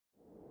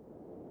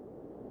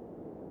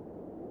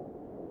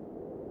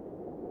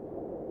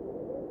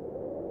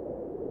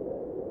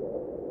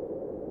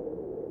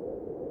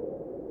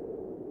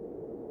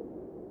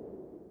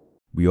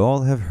We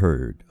all have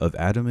heard of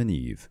Adam and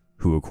Eve,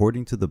 who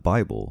according to the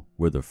Bible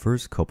were the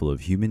first couple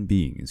of human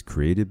beings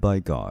created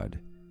by God.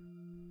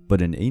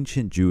 But an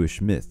ancient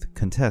Jewish myth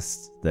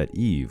contests that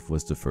Eve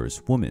was the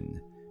first woman.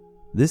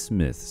 This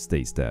myth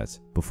states that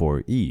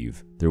before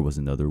Eve, there was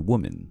another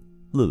woman,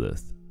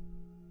 Lilith.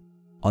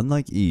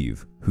 Unlike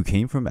Eve, who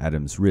came from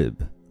Adam's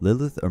rib,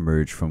 Lilith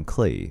emerged from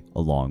clay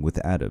along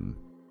with Adam.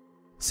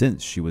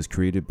 Since she was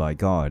created by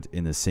God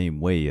in the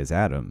same way as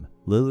Adam,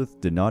 Lilith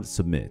did not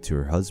submit to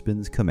her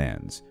husband's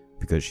commands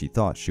because she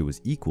thought she was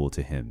equal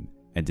to him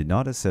and did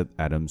not accept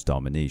Adam's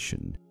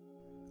domination.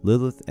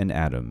 Lilith and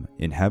Adam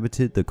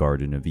inhabited the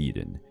Garden of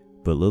Eden,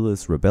 but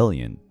Lilith's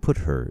rebellion put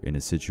her in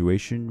a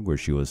situation where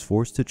she was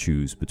forced to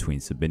choose between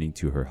submitting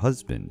to her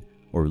husband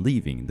or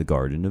leaving the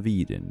Garden of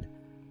Eden.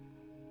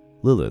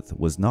 Lilith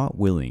was not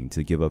willing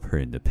to give up her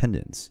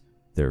independence.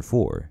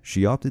 Therefore,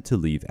 she opted to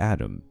leave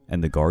Adam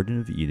and the Garden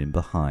of Eden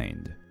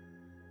behind.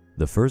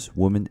 The first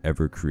woman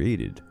ever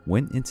created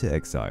went into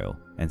exile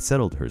and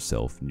settled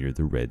herself near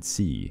the Red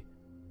Sea.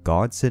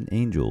 God sent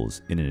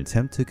angels in an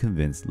attempt to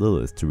convince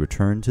Lilith to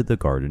return to the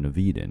Garden of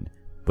Eden,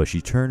 but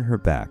she turned her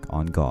back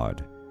on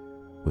God.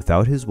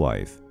 Without his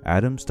wife,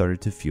 Adam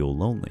started to feel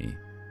lonely.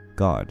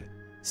 God,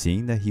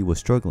 seeing that he was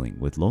struggling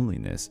with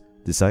loneliness,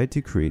 decided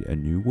to create a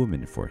new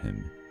woman for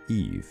him,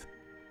 Eve.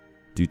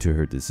 Due to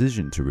her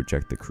decision to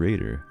reject the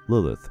Creator,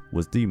 Lilith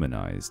was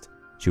demonized.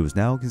 She was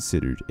now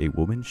considered a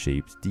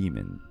woman-shaped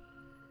demon.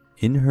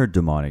 In her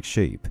demonic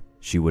shape,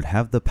 she would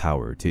have the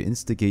power to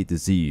instigate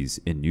disease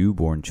in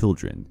newborn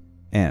children,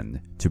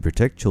 and to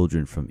protect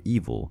children from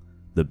evil,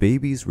 the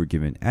babies were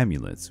given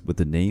amulets with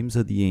the names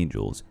of the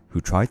angels who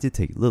tried to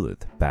take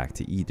Lilith back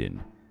to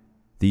Eden.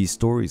 These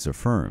stories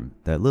affirm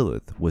that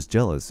Lilith was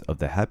jealous of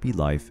the happy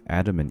life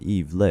Adam and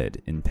Eve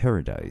led in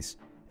paradise,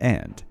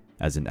 and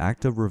as an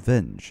act of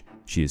revenge,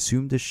 she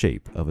assumed the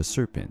shape of a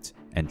serpent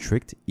and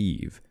tricked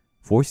Eve,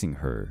 forcing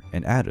her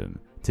and Adam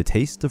to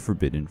taste the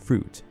forbidden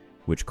fruit,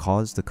 which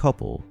caused the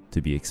couple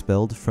to be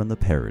expelled from the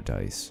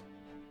paradise.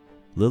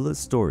 Lilith's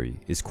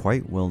story is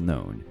quite well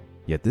known,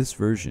 yet this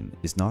version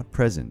is not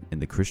present in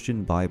the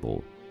Christian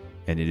Bible,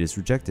 and it is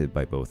rejected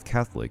by both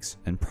Catholics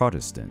and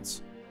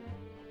Protestants.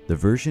 The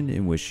version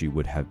in which she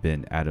would have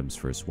been Adam's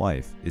first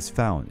wife is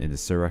found in the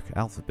Syriac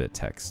alphabet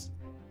text.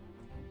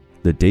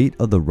 The date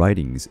of the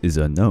writings is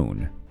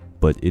unknown,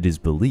 but it is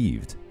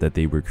believed that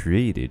they were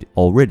created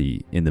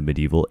already in the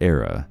medieval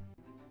era.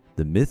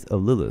 The myth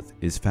of Lilith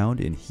is found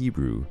in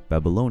Hebrew,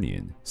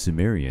 Babylonian,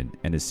 Sumerian,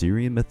 and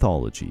Assyrian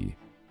mythology.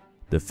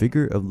 The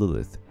figure of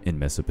Lilith in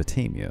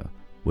Mesopotamia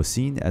was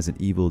seen as an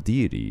evil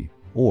deity,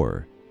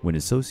 or, when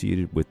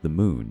associated with the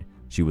moon,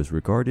 she was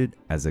regarded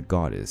as a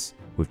goddess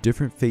with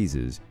different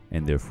phases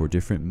and therefore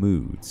different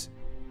moods.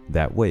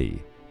 That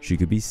way, she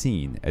could be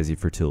seen as a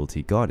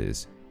fertility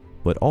goddess,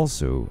 but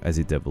also as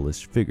a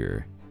devilish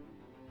figure.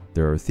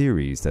 There are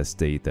theories that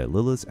state that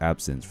Lilith's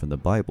absence from the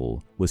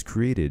Bible was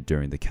created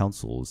during the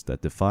councils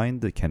that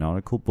defined the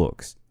canonical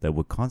books that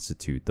would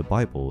constitute the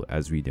Bible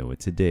as we know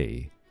it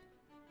today.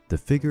 The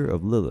figure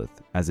of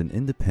Lilith as an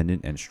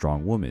independent and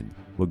strong woman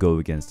would go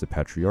against the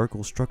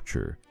patriarchal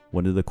structure,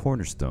 one of the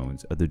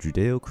cornerstones of the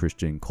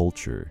Judeo-Christian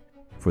culture.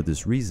 For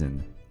this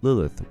reason,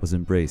 Lilith was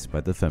embraced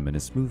by the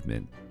feminist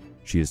movement.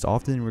 She is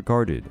often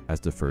regarded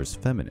as the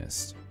first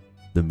feminist.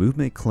 The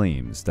movement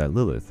claims that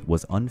Lilith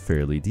was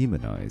unfairly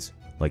demonized,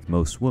 like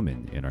most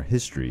women in our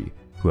history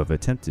who have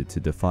attempted to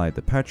defy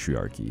the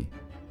patriarchy.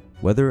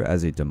 Whether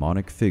as a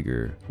demonic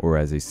figure or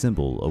as a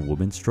symbol of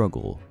women's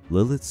struggle,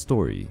 Lilith's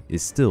story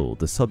is still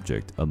the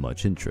subject of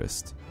much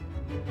interest.